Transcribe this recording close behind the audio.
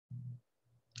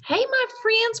Hey, my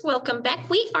friends, welcome back.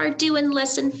 We are doing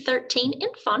lesson 13 in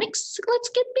phonics. Let's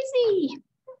get busy.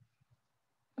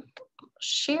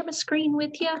 Share my screen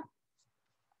with you.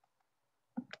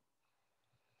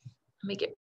 Let me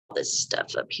get all this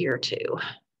stuff up here too.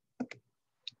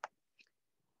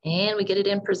 And we get it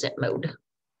in present mode.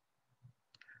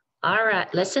 All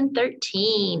right, lesson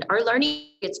 13. Our learning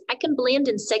is I can blend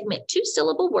and segment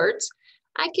two-syllable words.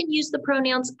 I can use the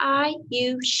pronouns I,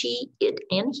 you, she, it,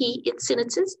 and he in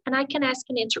sentences, and I can ask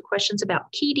and answer questions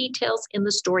about key details in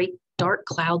the story, Dark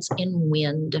Clouds and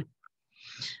Wind.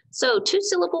 So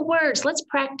two-syllable words. Let's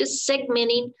practice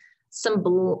segmenting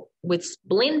with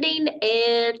blending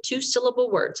and two-syllable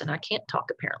words, and I can't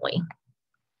talk apparently.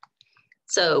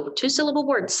 So two-syllable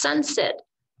words, sunset,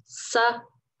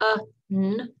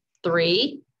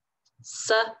 three,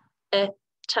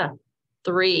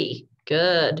 three,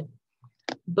 good.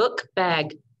 Book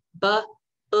bag,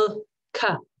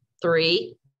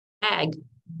 three, bag,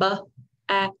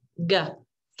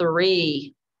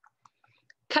 three.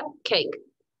 Cupcake,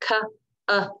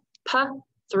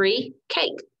 three,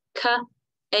 cake,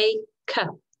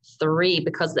 three,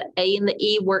 because the A and the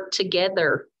E work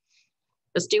together.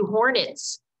 Let's do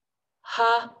hornets,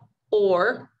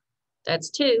 or, that's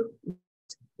two,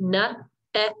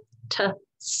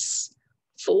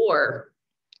 four,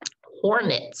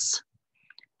 hornets.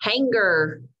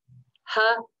 Hanger,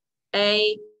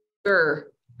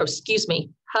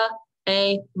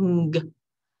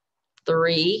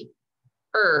 three,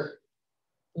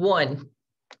 one.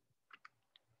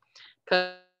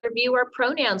 Review our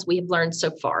pronouns we have learned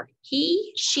so far.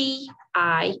 He, she,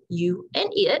 I, you, and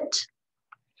it.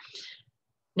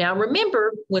 Now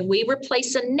remember, when we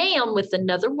replace a noun with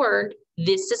another word,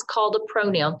 this is called a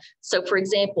pronoun. So for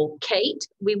example, Kate,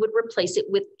 we would replace it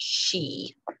with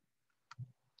she.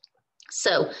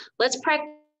 So let's practice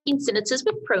sentences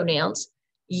with pronouns.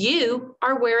 You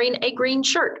are wearing a green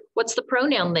shirt. What's the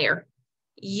pronoun there?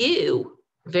 You.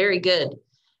 Very good.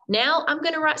 Now I'm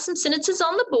going to write some sentences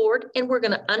on the board, and we're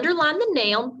going to underline the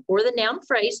noun or the noun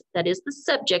phrase that is the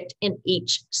subject in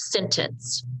each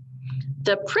sentence.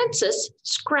 The princess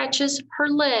scratches her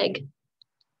leg.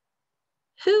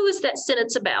 Who is that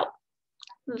sentence about?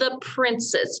 The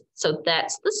princess. So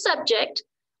that's the subject.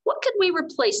 What could we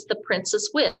replace the princess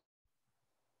with?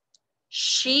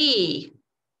 She.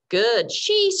 Good.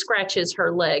 She scratches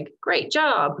her leg. Great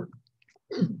job.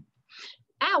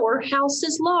 Our house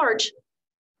is large.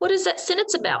 What is that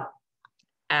sentence about?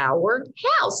 Our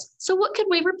house. So what could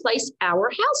we replace our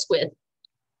house with?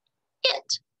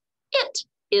 It. It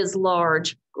is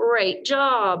large. Great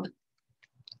job.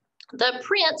 The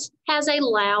prince has a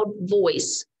loud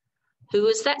voice. Who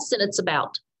is that sentence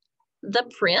about? The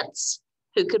prince.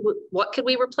 What could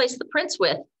we replace the prince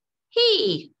with?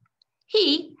 He.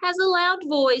 He has a loud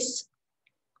voice.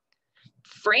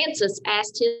 Francis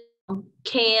asked him,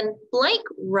 can blank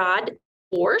ride a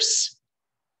horse?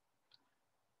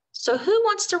 So who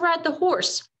wants to ride the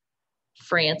horse?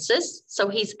 Francis. So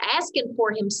he's asking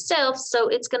for himself. So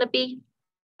it's going to be,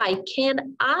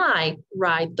 can I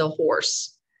ride the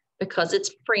horse? Because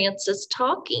it's Francis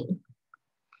talking.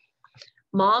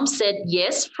 Mom said,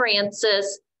 yes,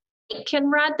 Francis, I can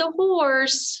ride the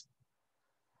horse.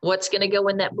 What's going to go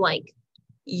in that blank?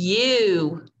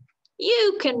 You.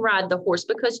 You can ride the horse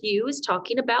because you is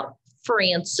talking about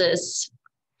Francis.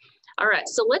 All right,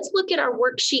 so let's look at our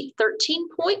worksheet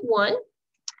 13.1.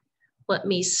 Let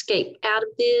me escape out of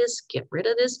this, get rid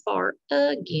of this bar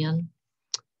again.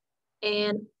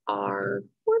 And our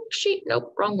worksheet,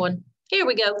 nope, wrong one. Here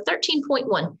we go,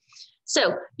 13.1.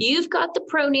 So you've got the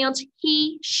pronouns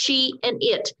he, she, and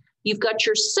it. You've got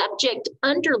your subject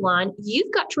underlined.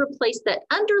 You've got to replace that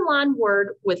underlined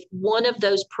word with one of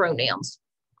those pronouns.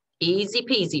 Easy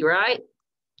peasy, right?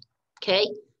 Okay,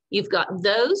 you've got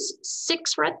those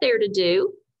 6 right there to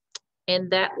do,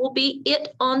 and that will be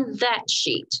it on that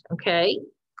sheet, okay?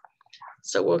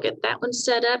 So we'll get that one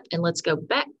set up, and let's go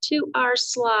back to our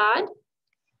slide.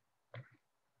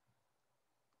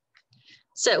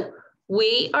 So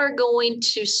we are going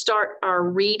to start our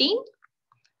reading.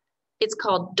 It's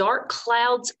called Dark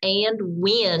Clouds and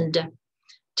Wind.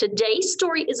 Today's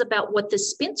story is about what the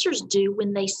Spencers do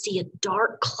when they see a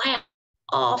dark cloud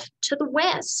off to the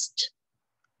west.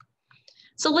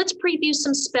 So let's preview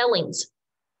some spellings.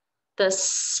 That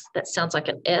sounds like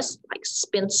an S, like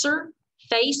Spencer,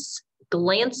 face,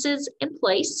 glances, and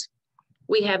place.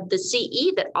 We have the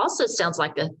CE that also sounds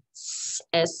like a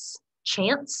S,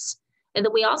 chance. And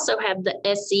then we also have the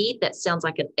SE that sounds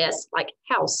like an S, like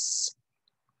house.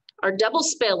 Our double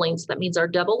spellings, that means our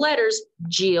double letters,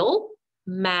 Jill,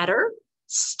 matter,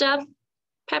 stuff,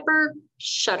 pepper,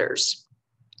 shutters.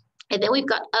 And then we've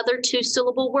got other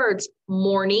 2-syllable words,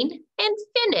 morning and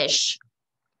finish.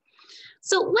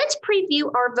 So let's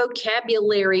preview our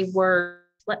vocabulary words.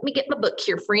 Let me get my book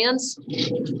here, friends.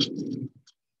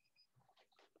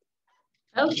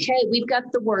 Okay, we've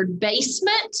got the word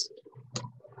basement,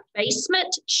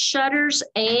 shutters,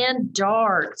 and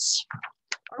darts.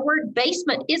 Our word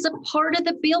basement is a part of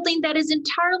the building that is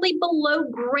entirely below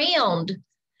ground.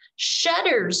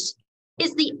 Shutters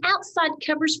is the outside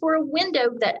covers for a window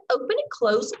that open and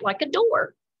close like a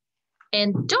door.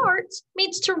 And darts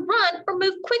means to run or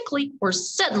move quickly or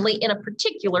suddenly in a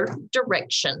particular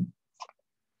direction.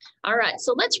 All right,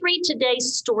 so let's read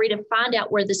today's story to find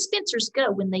out where the Spencers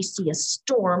go when they see a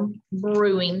storm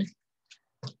brewing.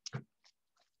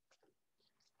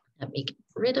 Let me get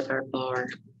rid of our bar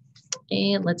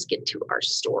and let's get to our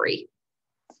story.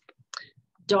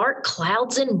 Dark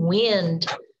clouds and wind.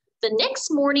 The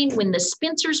next morning when the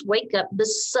Spencers wake up, the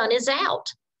sun is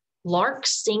out.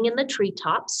 Larks sing in the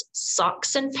treetops,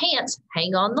 socks and pants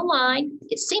hang on the line.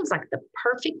 It seems like the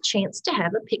perfect chance to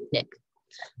have a picnic.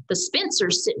 The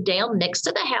Spencers sit down next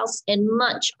to the house and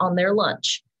munch on their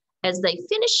lunch. As they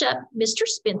finish up, Mr.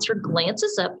 Spencer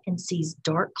glances up and sees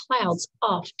dark clouds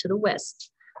off to the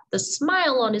west. The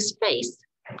smile on his face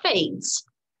fades.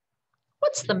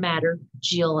 "What's the matter?"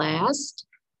 Jill asked.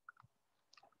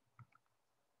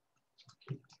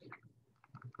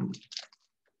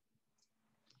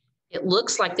 "It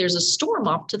looks like there's a storm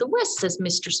off to the west," says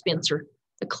Mr. Spencer.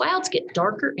 "The clouds get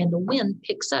darker and the wind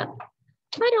picks up."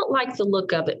 "I don't like the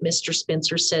look of it," Mr.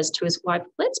 Spencer says to his wife.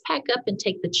 "Let's pack up and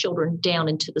take the children down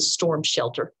into the storm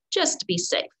shelter, just to be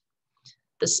safe."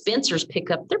 The Spencers pick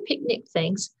up their picnic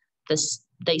things.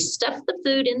 They stuff the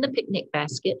food in the picnic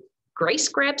basket. Grace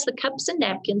grabs the cups and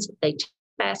napkins. They take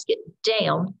the basket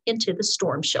down into the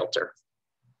storm shelter.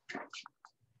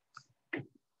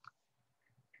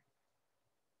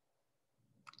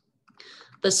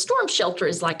 The storm shelter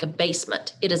is like a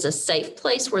basement. It is a safe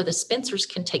place where the Spencers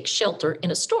can take shelter in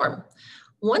a storm.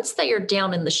 Once they are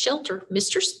down in the shelter,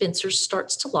 Mr. Spencer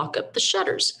starts to lock up the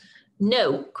shutters.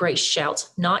 "No," Grace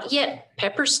shouts, "not yet.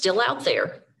 Pepper's still out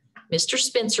there." Mr.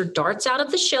 Spencer darts out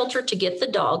of the shelter to get the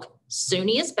dog. Soon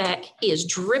he is back. He is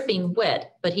dripping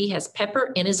wet, but he has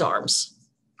Pepper in his arms.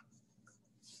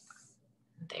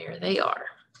 There they are.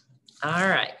 All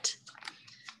right.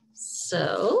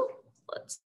 So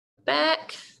let's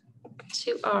back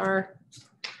to our,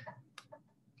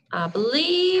 I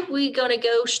believe we're going to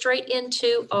go straight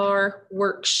into our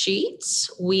worksheets.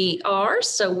 We are,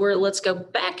 so let's go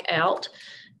back out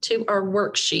to our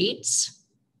worksheets.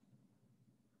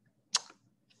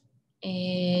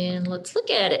 And let's look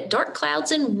at it. Dark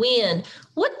clouds and wind.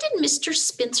 What did Mr.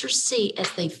 Spencer see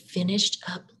as they finished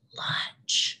up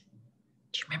lunch?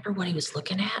 Do you remember what he was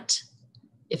looking at?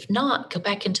 If not, go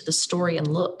back into the story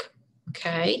and look.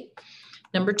 Okay.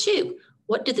 Number 2,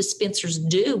 what do the Spencers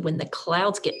do when the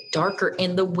clouds get darker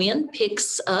and the wind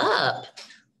picks up?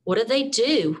 What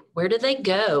do? Where do they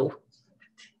go?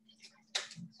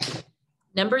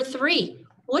 Number 3,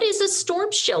 what is a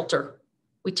storm shelter?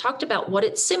 We talked about what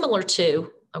it's similar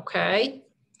to, okay?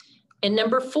 And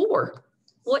number 4,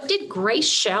 what did Grace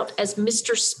shout as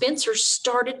Mr. Spencer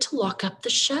started to lock up the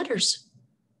shutters?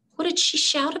 What did she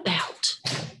shout about?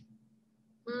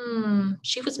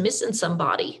 She was missing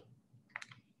somebody.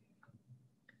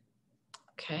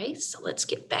 Okay, so let's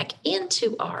get back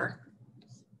into our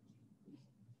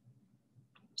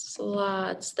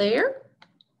slides there.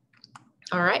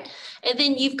 All right, and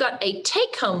then you've got a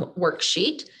take-home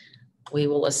worksheet. We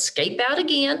will escape out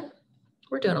again.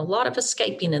 We're doing a lot of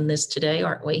escaping in this today,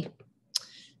 aren't we?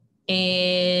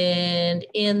 And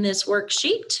in this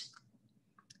worksheet,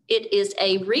 it is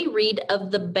a reread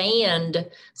of the band.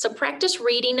 So practice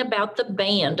reading about the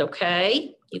band,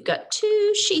 okay? You've got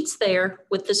 2 sheets there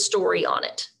with the story on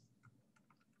it.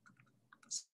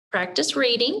 Practice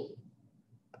reading.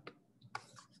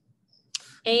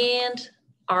 And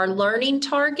our learning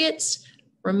targets,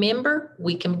 remember,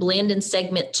 we can blend and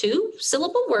segment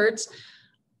 2-syllable words.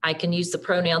 I can use the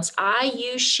pronouns I,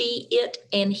 you, she, it,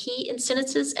 and he in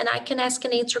sentences, and I can ask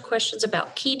and answer questions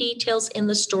about key details in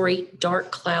the story, dark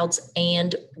clouds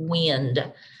and wind.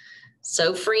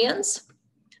 So friends,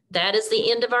 that is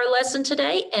the end of our lesson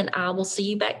today, and I will see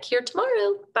you back here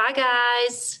tomorrow. Bye,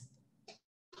 guys.